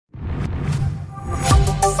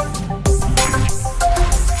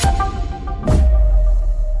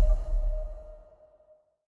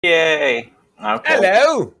Yay. Okay.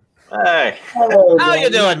 Hello. Hey. Hello, How you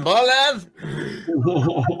Danny. doing, Bolev?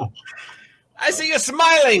 I see you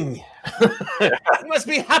smiling. You must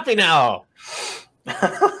be happy now.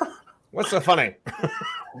 What's so funny?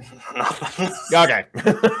 Nothing. Okay.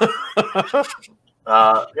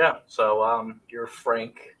 Yeah. So, you're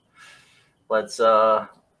Frank. Let's tell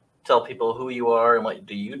people who you are and what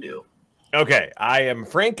do you do. Okay, I am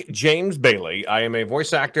Frank James Bailey. I am a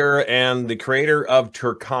voice actor and the creator of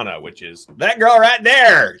Turkana, which is that girl right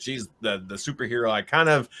there. She's the superhero. I kind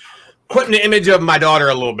of put in the image of my daughter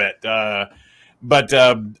a little bit. But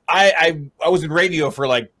I was in radio for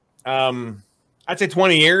like I'd say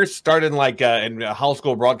 20 years. Started in high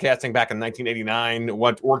school broadcasting back in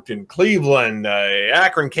 1989. Worked in Cleveland,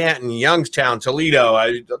 Akron, Canton, Youngstown,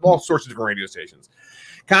 Toledo, all sorts of different radio stations.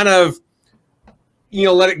 Kind of,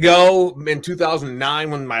 let it go in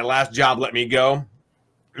 2009 when my last job let me go.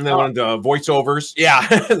 And then I went into voiceovers. Yeah,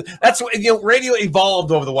 that's what, radio evolved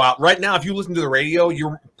over the while. Right now, if you listen to the radio,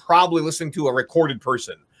 you're probably listening to a recorded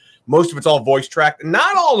person. Most of it's all voice tracked.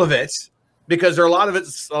 Not all of it, because there are a lot of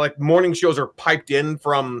it's like morning shows are piped in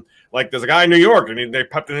from, like, there's a guy in New York, and they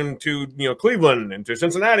piped it into Cleveland, into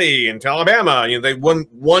Cincinnati, into Alabama. They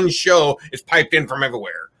one show is piped in from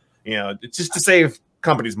everywhere. It's just to save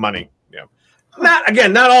companies money.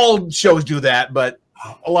 Not all shows do that, but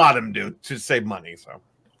a lot of them do to save money. So,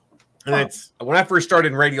 and it's when I first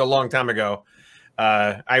started in radio a long time ago,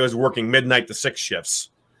 I was working midnight to 6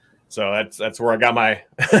 shifts. So that's where I got my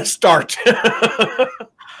start.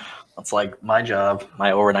 That's like my job,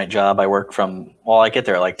 my overnight job. I work from, I get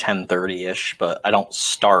there at like 10:30-ish, but I don't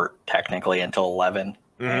start technically until 11.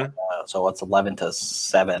 Mm-hmm. And, so it's 11 to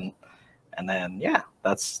 7. And then,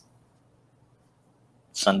 that's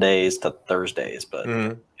Sundays to Thursdays, but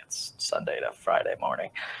it's Sunday to Friday morning.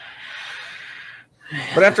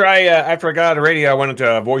 But after I got out of radio, I went into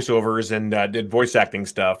voiceovers and did voice acting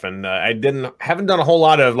stuff, and I haven't done a whole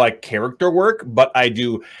lot of like character work, but I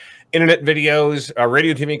do internet videos,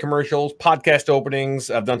 radio, TV commercials, podcast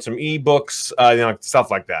openings. I've done some ebooks,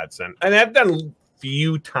 stuff like that, and I've done a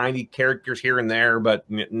few tiny characters here and there, but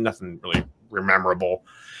nothing really memorable.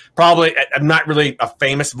 Probably, I'm not really a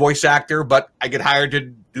famous voice actor, but I get hired to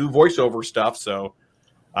do voiceover stuff. So,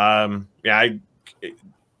 if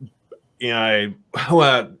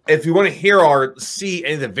you want to hear or see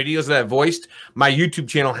any of the videos that I voiced, my YouTube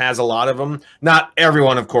channel has a lot of them. Not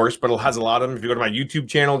everyone, of course, but it has a lot of them. If you go to my YouTube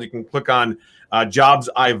channel, you can click on jobs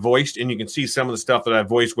I voiced, and you can see some of the stuff that I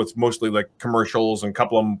voiced with mostly like commercials and a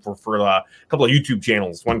couple of them for a couple of YouTube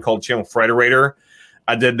channels. One called Channel Frederator.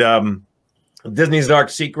 I did Disney's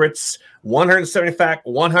Dark Secrets, 107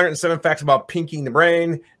 facts about Pinky and the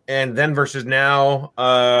Brain, and Then versus Now.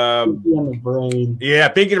 Pinky and the Brain. Yeah,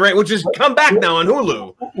 Pinky and the Brain, which has come back now on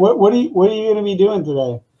Hulu. What are you going to be doing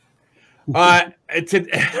today?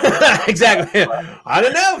 Exactly. I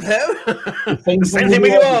don't know, though. The same thing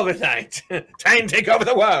we do all the time. Trying to take over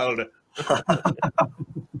the world.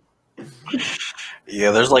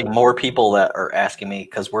 Yeah, there's like more people that are asking me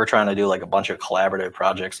because we're trying to do like a bunch of collaborative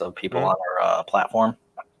projects of people on our platform,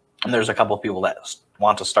 and there's a couple of people that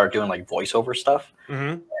want to start doing like voiceover stuff.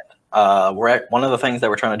 Mm-hmm. One of the things that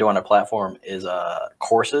we're trying to do on our platform is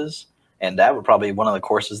courses, and that would probably be one of the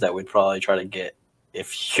courses that we'd probably try to get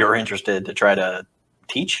if you're interested to try to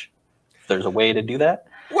teach. If there's a way to do that.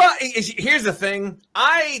 Well, here's the thing: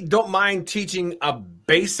 I don't mind teaching a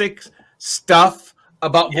basic stuff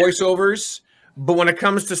about voiceovers. But when it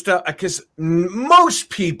comes to stuff, because most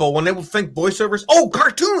people, when they will think voiceovers,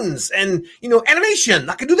 cartoons and, animation,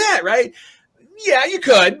 I could do that, right? Yeah, you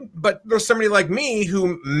could. But there's somebody like me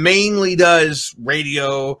who mainly does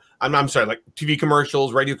radio. I'm sorry, like TV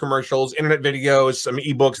commercials, radio commercials, internet videos, some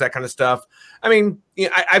ebooks, that kind of stuff. I mean,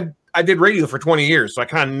 I did radio for 20 years, so I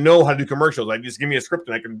kind of know how to do commercials. Like, just give me a script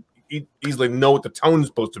and I can easily know what the tone's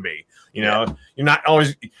supposed to be. You're not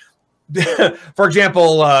always... For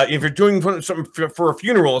example, if you're doing something for a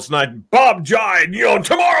funeral, it's not Bob died,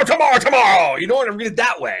 tomorrow. You don't want to read it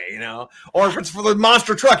that way, Or if it's for the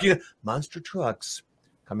monster truck, monster trucks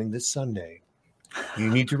coming this Sunday. You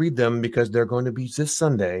need to read them because they're going to be this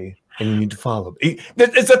Sunday, and you need to follow.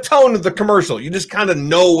 It's a tone of the commercial. You just kind of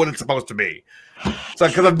know what it's supposed to be. So,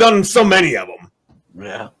 because I've done so many of them.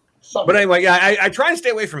 Yeah. But anyway, I try and stay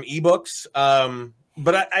away from ebooks.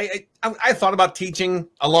 But I thought about teaching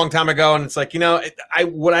a long time ago, and it's like, when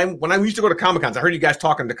I used to go to Comic-Cons, I heard you guys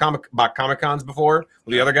talking about Comic-Cons before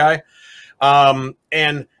with the other guy,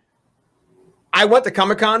 and I went to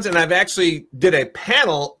Comic-Cons, and I've actually did a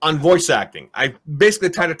panel on voice acting. I basically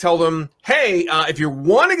tried to tell them, hey, if you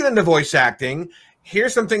want to get into voice acting,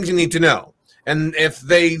 here's some things you need to know. And if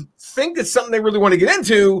they think it's something they really want to get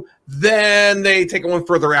into, then they take it one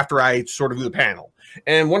further after I sort of do the panel.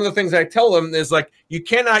 And one of the things I tell them is like, you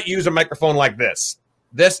cannot use a microphone like this.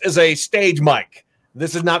 This is a stage mic.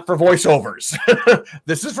 This is not for voiceovers.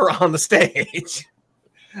 This is for on the stage.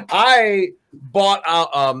 I bought,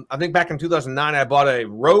 I think back in 2009, I bought a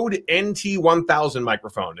Rode NT1000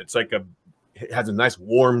 microphone. It's like it has a nice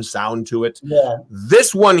warm sound to it. Yeah.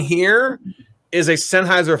 This one here is a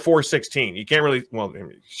Sennheiser 416. You can't really, well, let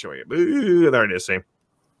me show you. Ooh, there it is. See,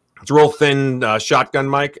 it's a real thin shotgun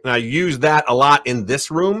mic. And I use that a lot in this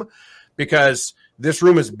room because this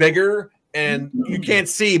room is bigger and you can't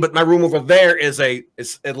see, but my room over there is a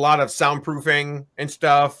lot of soundproofing and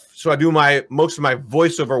stuff. So I do most of my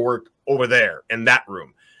voiceover work over there in that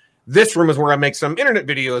room. This room is where I make some internet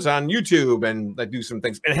videos on YouTube and I do some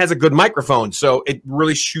things. And it has a good microphone, so it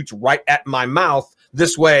really shoots right at my mouth.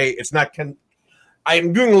 This way, it's not.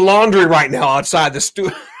 I'm doing laundry right now outside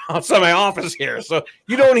the outside my office here, so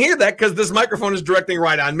you don't hear that because this microphone is directing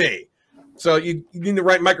right on me. So you need the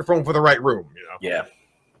right microphone for the right room, you know. Yeah.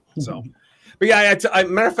 So, but yeah,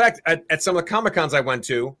 matter of fact, at some of the Comic-Cons I went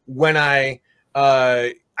to, when I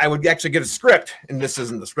would actually get a script, and this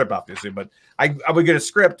isn't the script obviously, but I would get a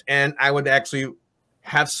script and I would actually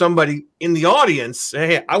have somebody in the audience say,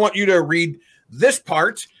 hey, I want you to read this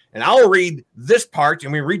part and I'll read this part,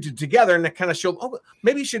 and we read it together, and that kind of showed, oh,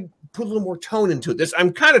 maybe you should put a little more tone into this.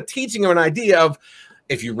 I'm kind of teaching them an idea of,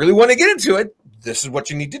 if you really want to get into it, this is what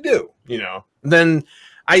you need to do, you know. And then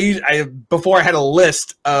before I had a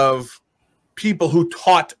list of people who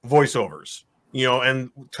taught voiceovers, you know,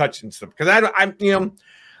 and touch and stuff, because I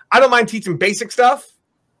don't mind teaching basic stuff,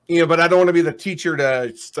 you know, but I don't want to be the teacher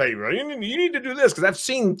to say, well, you need to do this, because I've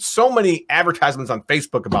seen so many advertisements on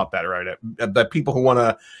Facebook about that, right? That people who want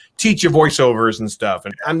to teach you voiceovers and stuff.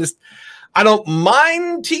 And I don't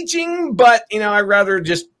mind teaching, but, you know, I'd rather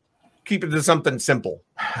just keep it to something simple.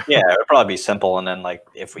 Yeah, it would probably be simple. And then, like,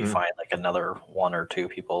 if we find like another one or two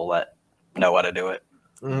people that know how to do it,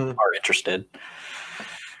 are interested,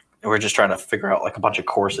 and we're just trying to figure out like a bunch of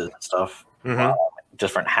courses and stuff,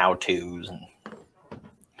 different how-tos and.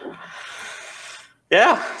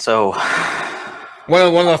 Yeah, so one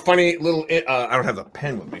of the funny little I don't have the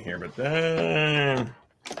pen with me here, but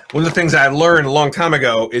one of the things I learned a long time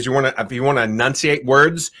ago is if you want to enunciate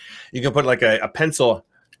words, you can put like a pencil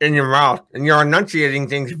in your mouth, and you're enunciating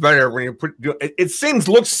things better when you it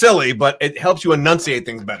looks silly, but it helps you enunciate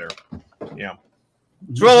things better. Yeah,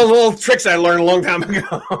 it's one of those little tricks I learned a long time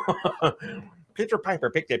ago. Peter Piper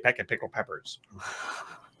picked a peck of pickled peppers.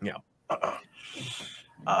 Yeah.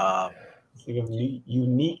 It's like a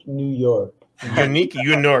unique New York. Unique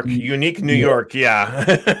New York, yeah.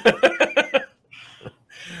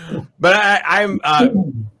 But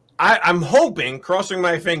I'm hoping, crossing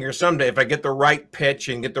my fingers, someday if I get the right pitch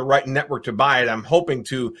and get the right network to buy it, I'm hoping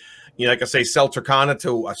to, you know, like I say, sell Turkana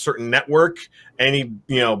to a certain network, and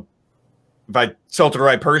if I sell to the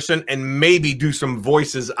right person, and maybe do some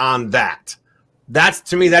voices on that. That's,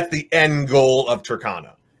 to me, that's the end goal of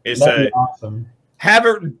Turkana. That'd be awesome. Have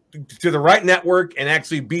it to the right network and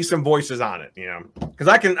actually be some voices on it, you know, because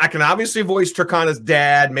I can obviously voice Turkana's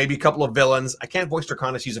dad, maybe a couple of villains. I can't voice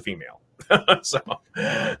Turkana; she's a female. So,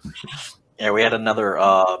 yeah, we had another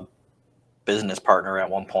business partner at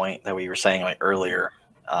one point that we were saying like earlier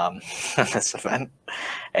at this event,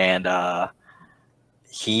 and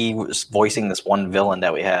he was voicing this one villain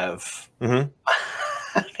that we have.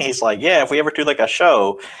 He's like, "Yeah, if we ever do like a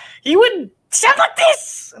show, he would sound like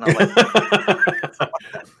this." And I'm like,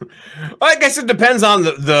 well, I guess it depends on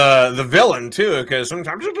the villain too, because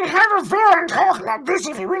sometimes you can have a villain talk like this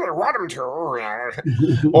if you really want him to,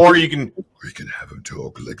 or we can have him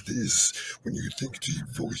talk like this. When you think deep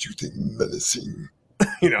voice, you think menacing.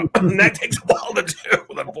 You know, and that takes a while to do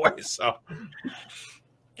with a voice. So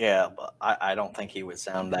yeah, but I don't think he would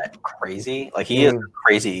sound that crazy. Like, he is a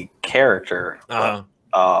crazy character. But,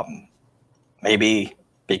 maybe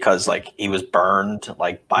because like he was burned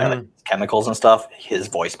like by like chemicals and stuff, his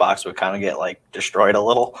voice box would kind of get like destroyed a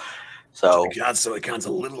little. So it sounds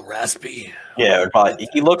a little raspy. Yeah, it would probably.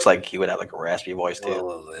 He looks like he would have like a raspy voice too.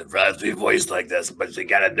 Well, a raspy voice like this, but you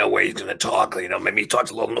gotta know where he's gonna talk. You know, maybe he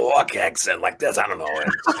talks a little New York accent like this. I don't know.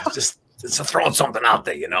 It's throwing something out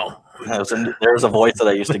there, you know. There was a voice that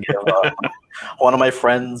I used to give one of my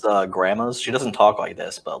friends' grandmas. She doesn't talk like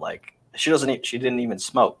this, but like she didn't even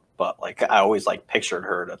smoke. But like I always like pictured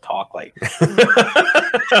her to talk like.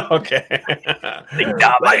 Okay.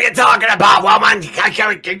 What are you talking about, woman?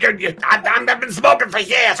 I've been smoking for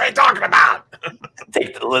years. What are you talking about?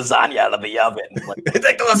 Take the lasagna out of the oven. Like,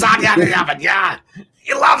 take the lasagna out of the oven. Yeah.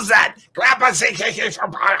 He loves that. Grandpa say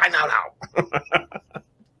no.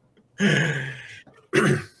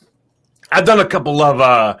 I've done a couple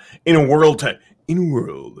of in a world,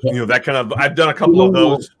 that kind of. I've done a couple of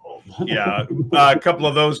those. Yeah, a couple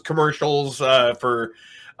of those commercials for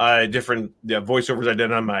different voiceovers I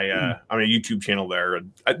did on my YouTube channel there.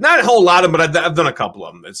 Not a whole lot of them, but I've done a couple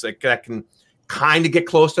of them. It's like I can kind of get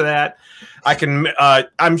close to that. I can.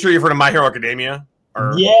 I'm sure you've heard of My Hero Academia.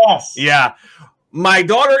 Yes. Yeah. My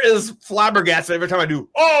daughter is flabbergasted every time I do.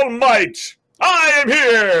 All Might, I am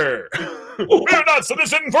here. Fear not,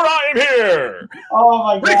 citizen, for I am here. Oh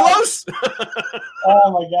my god. Pretty close.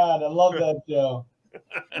 Oh my god, I love that show.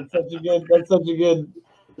 It's such a good. That's such a good.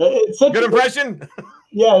 It's such Good a impression.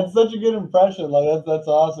 Yeah, it's such a good impression. Like that's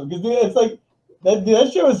awesome because it's like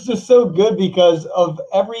that show is just so good because of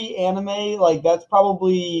every anime. Like that's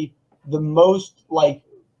probably the most like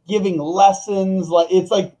giving lessons. Like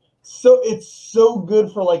it's so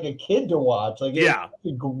good for like a kid to watch. Like it's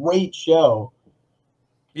a great show.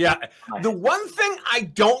 Yeah. The one thing I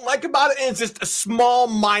don't like about it is just a small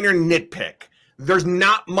minor nitpick. There's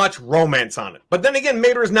not much romance on it. But then again,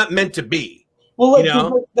 Mater is not meant to be. Well, like,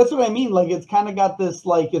 that's what I mean. Like, it's kind of got this,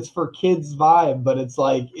 like, it's for kids vibe, but it's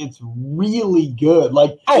like, it's really good.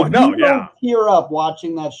 Like, oh, no, you don't tear up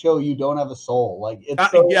watching that show, you don't have a soul. Like, it's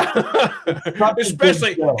so, it's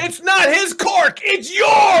especially, it's not his cork, it's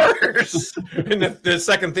yours. And the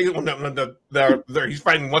second thing, he's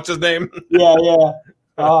fighting, what's his name? Yeah.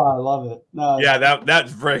 Oh, I love it. No, yeah,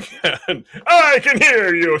 that's very good. I can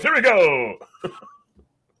hear you. Here we go.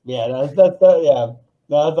 Yeah, yeah.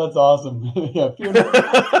 No, that's awesome. Yeah, I can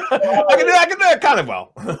do it kind of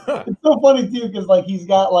well. It's so funny too because like he's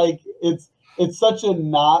got like it's such a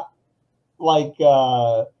not like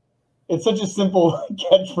it's such a simple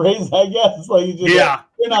catchphrase, I guess. Like you just like,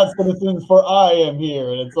 you're not citizens, for I am here,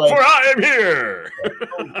 and it's like for I am here.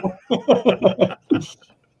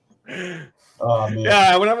 Oh, man.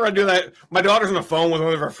 Yeah, whenever I do that, my daughter's on the phone with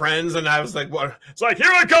one of her friends, and I was like, "What?" It's like,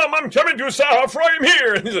 "Here I come! I'm coming to Saha, for I am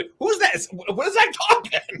here." And he's like, "Who's that? What is that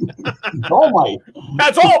talking?" All Might.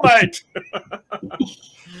 That's All Might.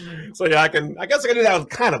 So yeah, I guess I can do that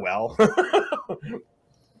kind of well.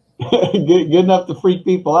 good enough to freak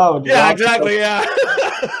people out. Yeah, exactly. Yeah,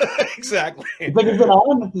 exactly. It's like, is it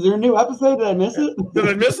on? Is there a new episode? Did I miss it? Did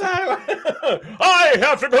I miss that? I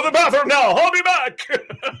have to go to the bathroom now. I'll be back.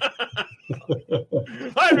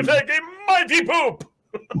 I have to take a mighty poop.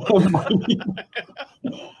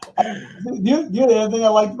 The other thing I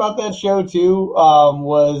liked about that show too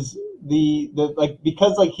was the like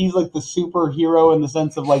because like he's like the superhero in the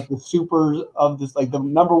sense of like the super of this like the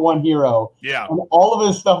number one hero. Yeah. And all of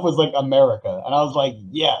his stuff was like America, and I was like,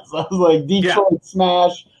 yes. I was like Detroit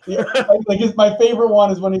Smash. Yeah, like my favorite one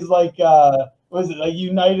is when he's like what is it, like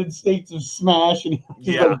United States of Smash, and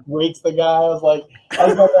he just like breaks the guy. I thought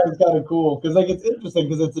that was kind of cool because like it's interesting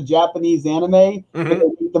because it's a Japanese anime, but they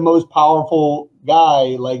make the most powerful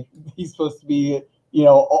guy like he's supposed to be. You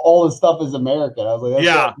know, all his stuff is American. I was like,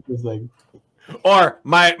 that's interesting. Or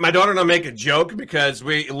my daughter and I make a joke because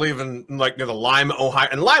we live in like near the Lima, Ohio,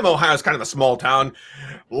 and Lima, Ohio is kind of a small town.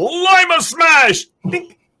 Lima Smash.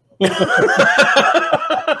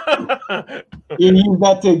 You use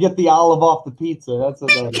that to get the olive off the pizza. That's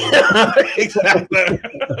what that is. Exactly.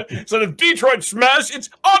 So the Detroit Smash, it's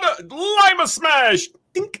on a Lima Smash.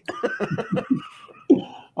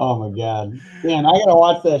 Oh my god, man! I gotta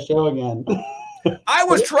watch that show again. I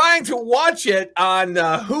was trying to watch it on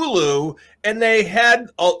Hulu, and they had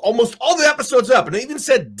almost all the episodes up, and they even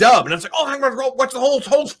said dub. And I was like, "Oh, I'm going to watch the whole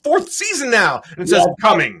fourth season now." And it says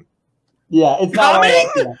coming. Yeah, it's coming.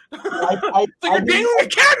 It's like you're dangling a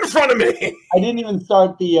cat in front of me. I didn't even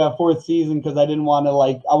start the fourth season because I didn't want to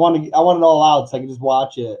I want it all out so I could just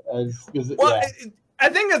watch it. I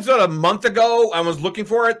think it's about a month ago. I was looking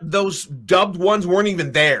for it. Those dubbed ones weren't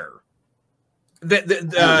even there.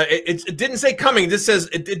 It didn't say coming. It just says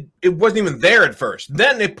it wasn't even there at first.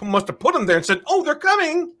 Then they must have put them there and said, "Oh, they're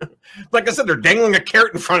coming." Like I said, they're dangling a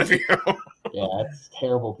carrot in front of you. Yeah, that's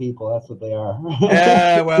terrible people. That's what they are.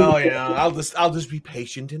 Yeah, well, I'll just be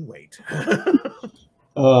patient and wait.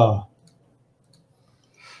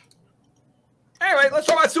 Anyway, let's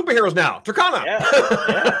talk about superheroes now. Turkana.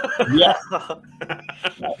 Yeah.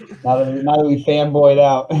 Now that we fanboyed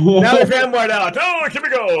out. Now we fanboyed out. Oh, here we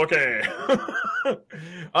go. Okay.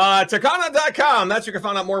 Turkana.com. That's where you can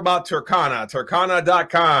find out more about Turkana.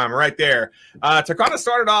 Turkana.com right there. Turkana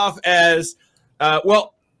started off as,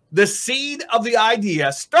 the seed of the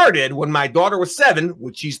idea started when my daughter was 7,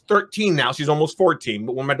 which she's 13 now. She's almost 14.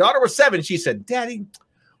 But when my daughter was 7, she said, "Daddy,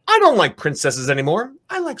 I don't like princesses anymore.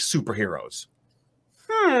 I like superheroes."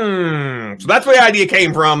 So that's where the idea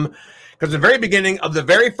came from, because the very beginning of the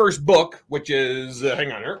very first book, which is,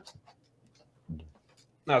 hang on here.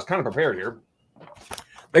 I was kind of prepared here.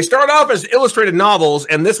 They start off as illustrated novels,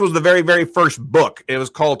 and this was the very, very first book. It was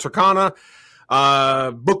called Turkana,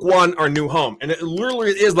 Book 1, or New Home. And it literally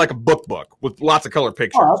is like a book with lots of color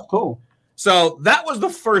pictures. Oh, that's cool. So that was the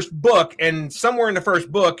first book, and somewhere in the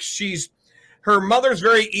first book, her mother's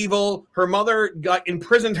very evil. Her mother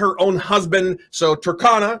imprisoned her own husband. So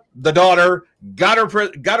Turkana, the daughter, got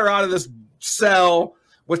her out of this cell,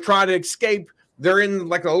 was trying to escape. They're in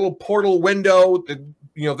like a little portal window.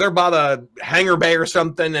 They're by the hangar bay or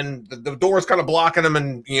something, and the door's kind of blocking them.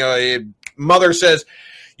 And mother says,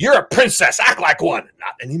 "You're a princess. Act like one."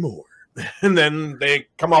 Not anymore. And then they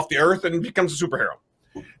come off the earth and becomes a superhero.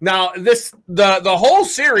 Now, the whole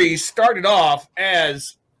series started off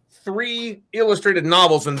as 3 illustrated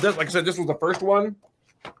novels, and this, like I said, this was the first one.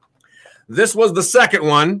 This was the second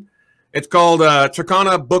one. It's called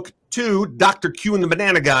Turkana Book 2, Dr. Q and the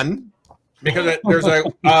Banana Gun. Because there's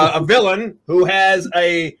a villain who has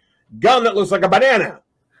a gun that looks like a banana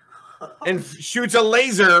and shoots a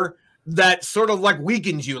laser that sort of like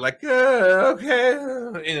weakens you, like, okay,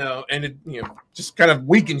 and it just kind of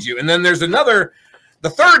weakens you. And then there's the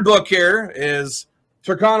third book here is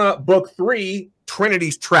Turkana Book 3,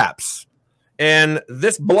 Trinity's Traps. And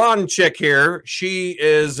this blonde chick here, she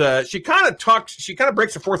kind of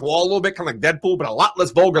breaks the fourth wall a little bit, kind of like Deadpool, but a lot less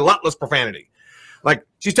vulgar, a lot less profanity. Like,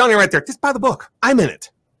 she's telling you right there, just buy the book. I'm in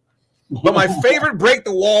it. But my favorite break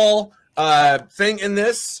the wall thing in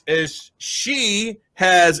this is she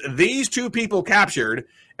has these 2 people captured,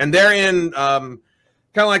 and they're in kind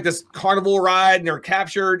of like this carnival ride, and they're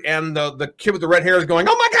captured, and the kid with the red hair is going,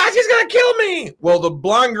 "Oh my gosh, he's going to kill me." Well, the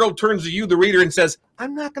blonde girl turns to you, the reader, and says,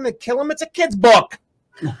 "I'm not going to kill him. It's a kid's book."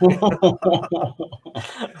 But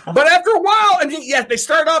after a while, and yes, they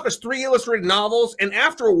started off as 3 illustrated novels, and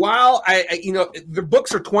after a while, the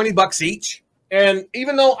books are $20 each. And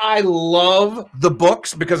even though I love the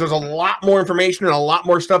books because there's a lot more information and a lot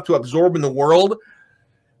more stuff to absorb in the world,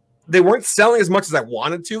 they weren't selling as much as I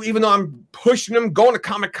wanted to, even though I'm pushing them, going to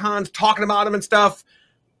Comic Cons, talking about them and stuff.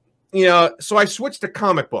 So I switched to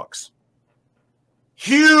comic books.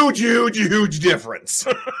 Huge difference.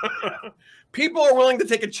 People are willing to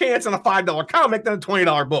take a chance on a $5 comic than a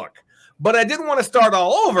 $20 book. But I didn't want to start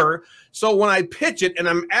all over. So when I pitch it, and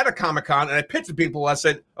I'm at a Comic-Con, and I pitch to people, I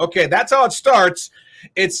said, okay, that's how it starts.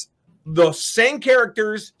 It's the same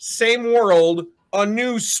characters, same world, a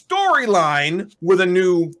new storyline with a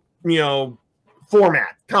new,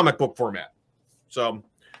 format, comic book format. So,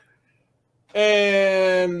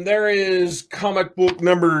 and there is comic book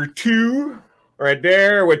number 2. Right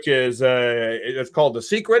there, which is it's called The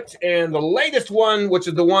Secret, and the latest one, which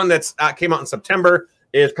is the one that's came out in September,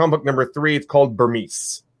 is comic book number 3. It's called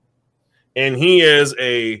Burmese, and he is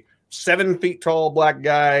a 7 feet tall black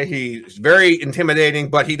guy. He's very intimidating,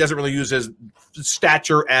 but he doesn't really use his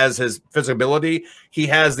stature as his visibility. He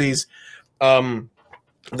has these the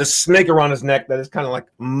snake around his neck that is kind of like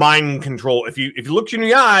mind control. If you look you in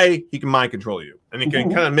the eye, he can mind control you, and he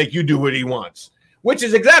can kind of make you do what he wants. Which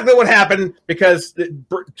is exactly what happened, because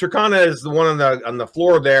Turkana is the one on the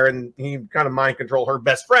floor there, and he kind of mind control her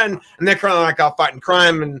best friend, and they're kind of like out fighting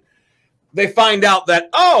crime, and they find out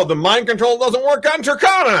that, the mind control doesn't work on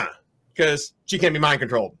Turkana because she can't be mind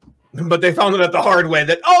controlled. But they found it out the hard way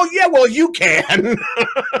that, you can.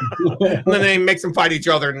 And then they make them fight each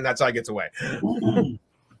other, and that's how it gets away.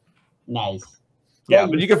 Nice. Yeah,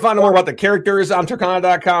 but you can find out more about the characters on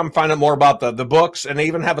Turkana.com, find out more about the books, and they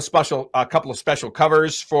even have a couple of special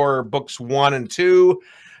covers for books 1 and 2,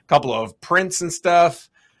 a couple of prints and stuff.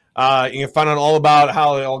 You can find out all about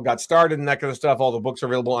how it all got started and that kind of stuff. All the books are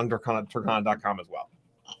available on Turkana.com as well.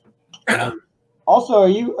 Also, are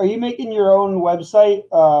you making your own website,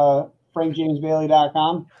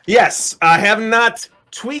 FrankJamesBailey.com? Yes, I have not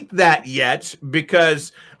tweaked that yet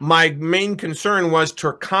because my main concern was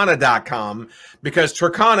Turkana.com, because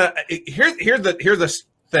Turkana, here's the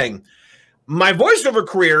thing. My voiceover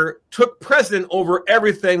career took precedent over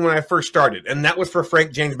everything when I first started, and that was for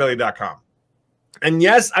FrankJamesBailey.com. And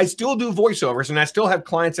yes, I still do voiceovers, and I still have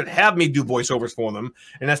clients that have me do voiceovers for them,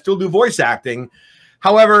 and I still do voice acting.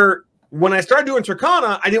 However, when I started doing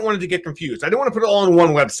Turkana, I didn't want it to get confused. I didn't want to put it all on one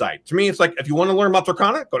website. To me, it's like, if you want to learn about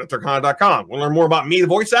Turkana, go to Turkana.com. Want to learn more about me, the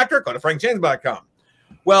voice actor? Go to FrankJamesBailey.com.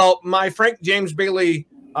 Well, my Frank James Bailey,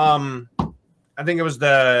 I think it was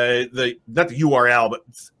the not the URL, but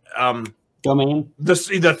domain, the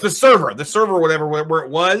server, whatever, where it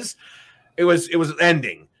was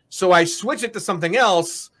ending. So I switched it to something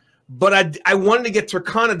else, but I wanted to get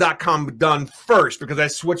Turkana.com done first, because I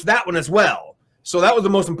switched that one as well. So that was the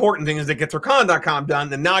most important thing, is to get Turkana.com done.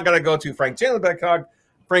 Then now I got to go to frankchandler.com,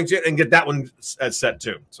 and get that one set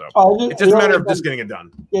too. So it's just a matter of just getting it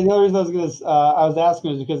done. Yeah, the other reason I was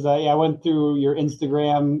asking is because I went through your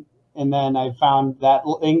Instagram and then I found that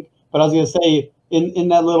link. But I was going to say, in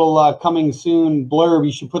that little coming soon blurb,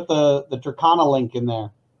 you should put the Turkana link in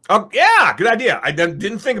there. Oh yeah, good idea. I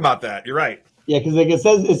didn't think about that. You're right. Yeah, because like it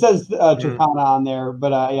says Turkana on there,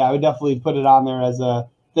 but yeah, I would definitely put it on there as a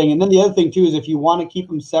thing. And then the other thing too is if you want to keep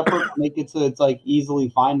them separate, make it so it's like easily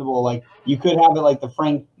findable. Like you could have it like the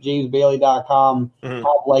frankjamesbailey.com have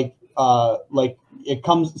like it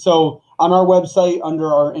comes. So on our website under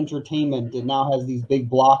our entertainment, it now has these big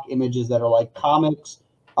block images that are like comics,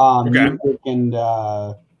 music, and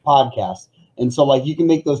podcasts. And so like you can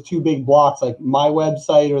make those two big blocks, like my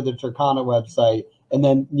website or the Turkana website. And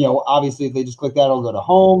then, obviously if they just click that, it'll go to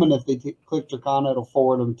home. And if they click Turkana, it'll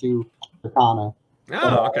forward them to Turkana.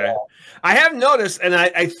 Oh, okay. I have noticed, and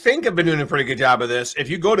I think I've been doing a pretty good job of this. If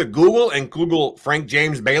you go to Google and Google Frank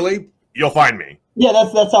James Bailey, you'll find me. Yeah,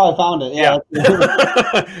 that's how I found it. Yeah.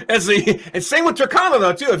 It's same with Turkana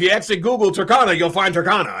though too. If you actually Google Turkana, you'll find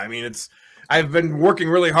Turkana. I mean, I've been working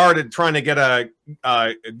really hard at trying to get a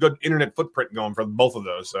good internet footprint going for both of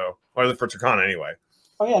those. So, or for Turkana anyway.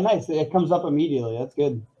 Oh yeah, nice. It comes up immediately. That's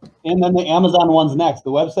good. And then the Amazon one's next.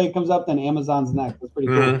 The website comes up, then Amazon's next. That's pretty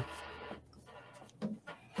cool.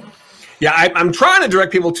 Yeah, I'm trying to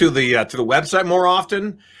direct people to the website more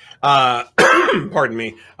often. Pardon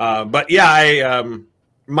me. But yeah, I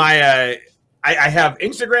have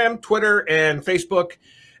Instagram, Twitter, and Facebook.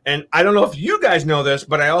 And I don't know if you guys know this,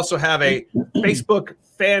 but I also have a Facebook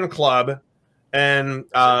fan club, and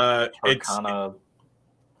Turkana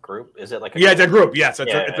group. Is it like it's a group? Yes,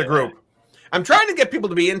 it's a group. I'm trying to get people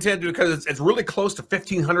to be into it because it's really close to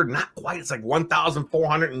 1,500. Not quite. It's like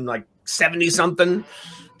 1,470 something.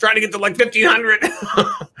 Trying to get to like 1,500.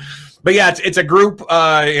 But yeah, it's a group,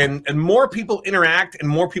 and more people interact and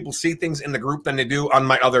more people see things in the group than they do on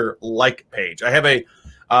my other like page. I have a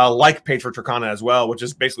like page for Turkana as well, which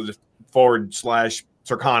is basically just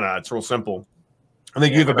 /Turkana. It's real simple. I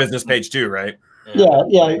think you have a business page too, right?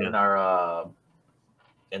 Yeah. In our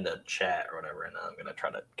in the chat or whatever, and I'm gonna try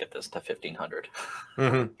to get this to 1,500. I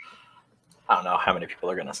don't know how many people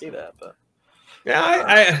are gonna see that, but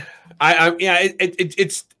yeah,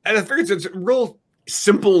 it's I figure it's a real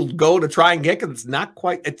simple goal to try and get because it's not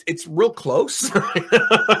quite. It's real close.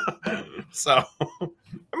 So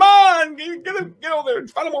come on, get over there and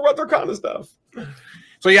find out more about their kind of stuff.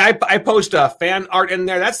 So yeah, I post fan art in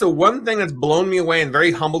there. That's the one thing that's blown me away and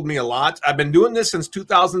very humbled me a lot. I've been doing this since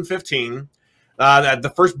 2015.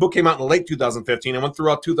 The first book came out in late 2015. I went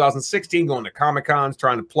throughout 2016, going to Comic-Cons,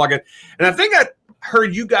 trying to plug it. And I think I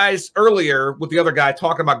heard you guys earlier with the other guy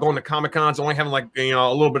talking about going to Comic-Cons, only having like, a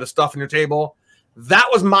little bit of stuff on your table. That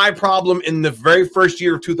was my problem in the very first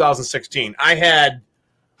year of 2016. I had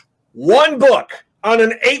one book on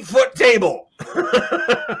an 8-foot table.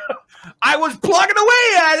 I was plugging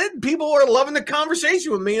away at it. People were loving the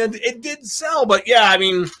conversation with me, and it did sell. But yeah, I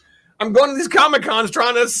mean, I'm going to these Comic-Cons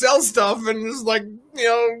trying to sell stuff, and it's like,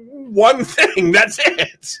 one thing. That's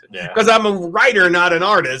it. Yeah. Because I'm a writer, not an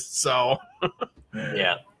artist. So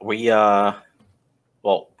yeah, we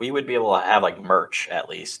would be able to have like merch at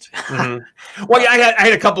least. Well, yeah, I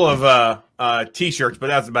had a couple of T-shirts, but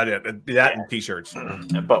that's about it. That and T-shirts.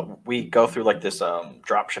 But we go through like this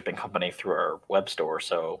drop shipping company through our web store,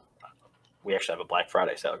 so we actually have a Black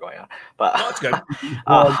Friday sale going on. But that's good.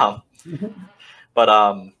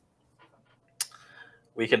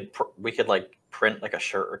 We could like print like a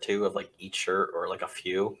shirt or two of like each shirt or like a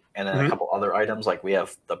few, and then a couple other items. Like we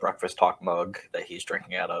have the Breakfast Talk mug that he's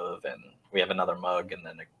drinking out of, and we have another mug, and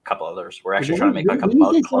then a couple others. We're actually trying to make like a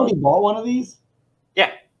mug club. Somebody bought one of these?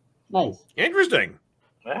 Yeah. Nice. Interesting.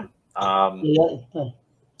 Yeah.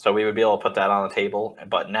 So we would be able to put that on the table,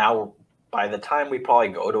 but now by the time we probably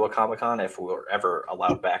go to a Comic-Con, if we were ever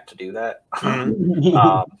allowed back to do that,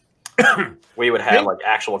 we would have like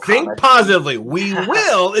actual comics. Think positively. We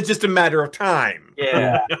will. It's just a matter of time.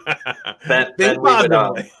 Yeah. then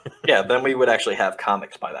we would actually have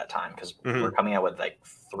comics by that time because we're coming out with like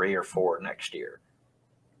 3 or 4 next year.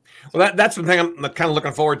 Well, that's the thing I'm kind of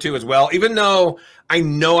looking forward to as well. Even though I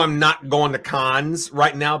know I'm not going to cons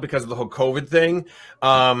right now because of the whole COVID thing,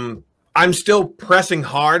 I'm still pressing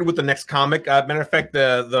hard with the next comic. Matter of fact,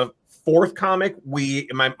 the 4th comic,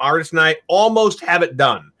 my artist and I almost have it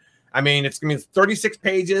done. I mean, it's going to be 36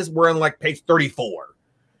 pages. We're on like page 34.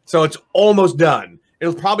 So it's almost done.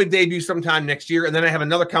 It'll probably debut sometime next year. And then I have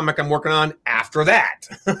another comic I'm working on after that.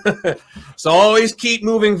 So always keep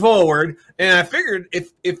moving forward. And I figured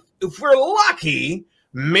if we're lucky,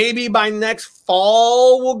 maybe by next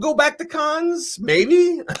fall we'll go back to cons.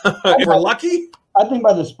 Maybe if we're lucky. I think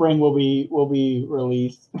by the spring we'll be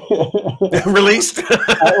released. Released.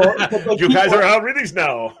 Like, you guys are out released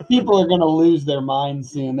now. People are going to lose their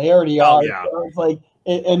minds soon. They already are. Yeah. So it's like,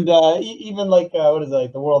 and even like what is it,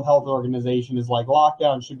 like the World Health Organization is like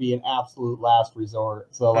lockdown should be an absolute last resort.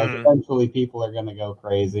 So like eventually people are going to go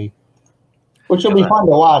crazy, which will be fun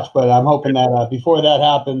to watch. But I'm hoping that before that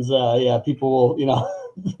happens, people will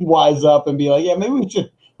wise up and be like, yeah, maybe we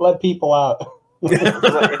should let people out.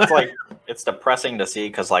 It's depressing to see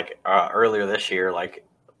because like earlier this year, like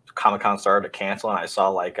Comic-Con started to cancel, and I saw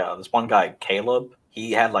like this one guy Caleb.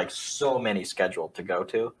 He had like so many scheduled to go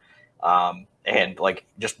to. And like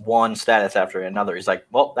just one status after another. He's like,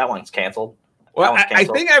 well, that one's canceled. Well, I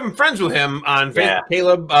think I'm friends with him on Facebook. Yeah.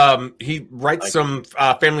 Caleb, he writes like, some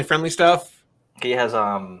family-friendly stuff. He has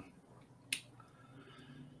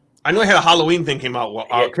I know he had a Halloween thing came out.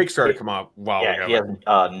 Kickstarter come out a while ago. He has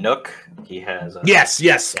Nook. He has yes.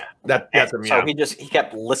 Yeah. That's him. So he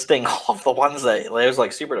kept listing all of the ones that it was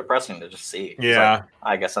like super depressing to just see. Yeah. Like,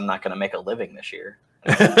 I guess I'm not going to make a living this year.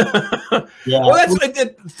 Well, that's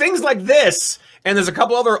things like this, and there's a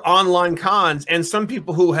couple other online cons, and some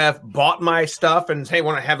people who have bought my stuff and hey,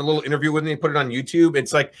 want to have a little interview with me and put it on YouTube.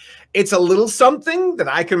 It's like it's a little something that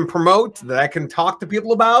I can promote, that I can talk to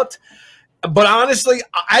people about. But honestly,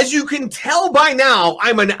 as you can tell by now,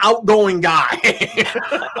 I'm an outgoing guy.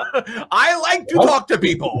 I like to talk to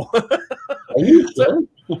people. Are you sure?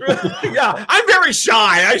 Yeah, I'm very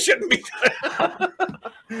shy. I shouldn't be.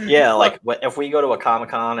 Yeah, like if we go to a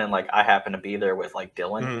Comic-Con and like I happen to be there with like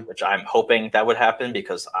Dylan, which I'm hoping that would happen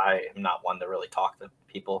because I am not one to really talk to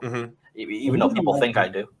people, even though people think I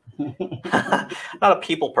do. Not a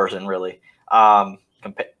people person, really. I'm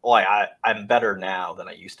better now than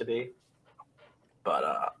I used to be.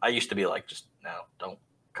 But I used to be like, just no, don't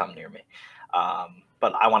come near me.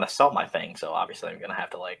 But I want to sell my thing, so obviously I'm gonna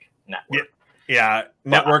have to like network. Yeah,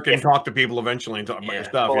 network and talk to people eventually and talk about your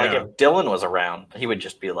stuff. But like if Dylan was around, he would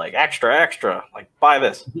just be like, extra, like buy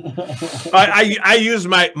this. I use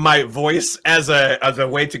my voice as a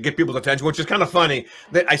way to get people's attention, which is kind of funny.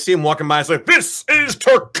 I see him walking by, it's like, this is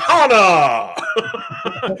Turkana.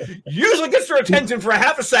 Usually gets their attention for a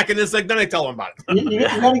half a second. It's like then I tell them about it. You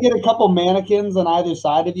got to get a couple mannequins on either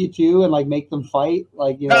side of you too, and like make them fight.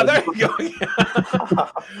 Like there you go.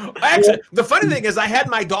 Actually, the funny thing is, I had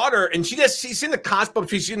my daughter, and she's in the cosplay.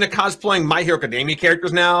 She's in the cosplaying My Hero Academia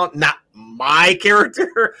characters now, not my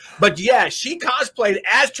character, but yeah, she cosplayed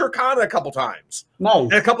as Turkana a couple times.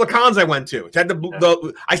 Nice. At a couple of cons I went to. Had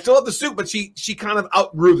I still have the suit, but she kind of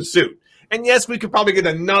outgrew the suit. And yes, we could probably get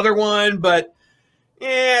another one, but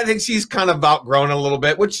yeah, I think she's kind of outgrown a little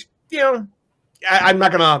bit, which, I'm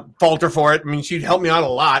not going to falter for it. I mean, she'd help me out a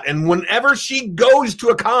lot. And whenever she goes to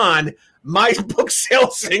a con, my book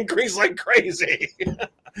sales increase like crazy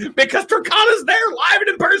because Turkana's there live and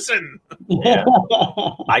in person. Yeah.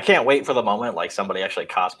 I can't wait for the moment like somebody actually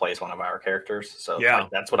cosplays one of our characters. So like,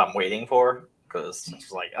 that's what I'm waiting for because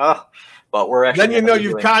it's like, but we're actually then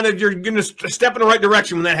you're going to step in the right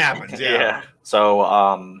direction when that happens. Yeah.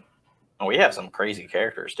 So we have some crazy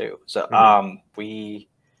characters too. So we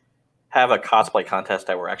have a cosplay contest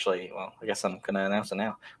that we're actually, well, I guess I'm going to announce it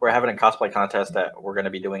now. We're having a cosplay contest that we're going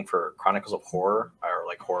to be doing for Chronicles of Horror, or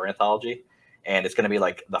like horror anthology. And it's going to be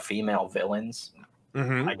like the female villains.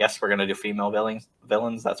 I guess we're going to do female villains.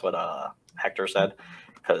 That's what Hector said.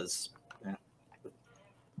 Because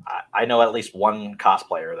I know at least one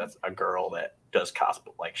cosplayer that's a girl that does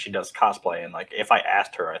cosplay. Like she does cosplay. And like if I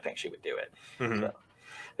asked her, I think she would do it. So,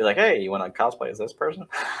 be like, hey, you want to cosplay as this person?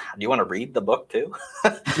 Do you want to read the book too?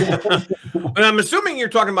 And I'm assuming you're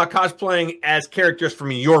talking about cosplaying as characters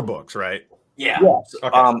from your books, right? Yeah.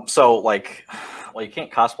 Okay. So like, well, you can't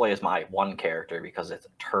cosplay as my one character because it's a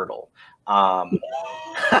turtle.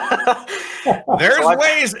 There's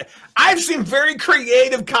ways. I've seen very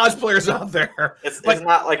creative cosplayers out there. It's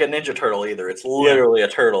not like a Ninja Turtle either. It's literally a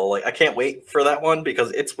turtle. Like I can't wait for that one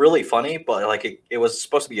because it's really funny. But like it was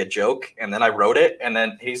supposed to be a joke, and then I wrote it, and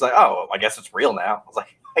then he's like, "Oh, I guess it's real now." I was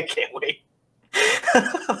like, "I can't wait."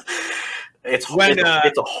 It's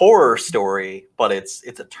a horror story, but it's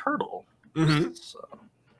a turtle. So.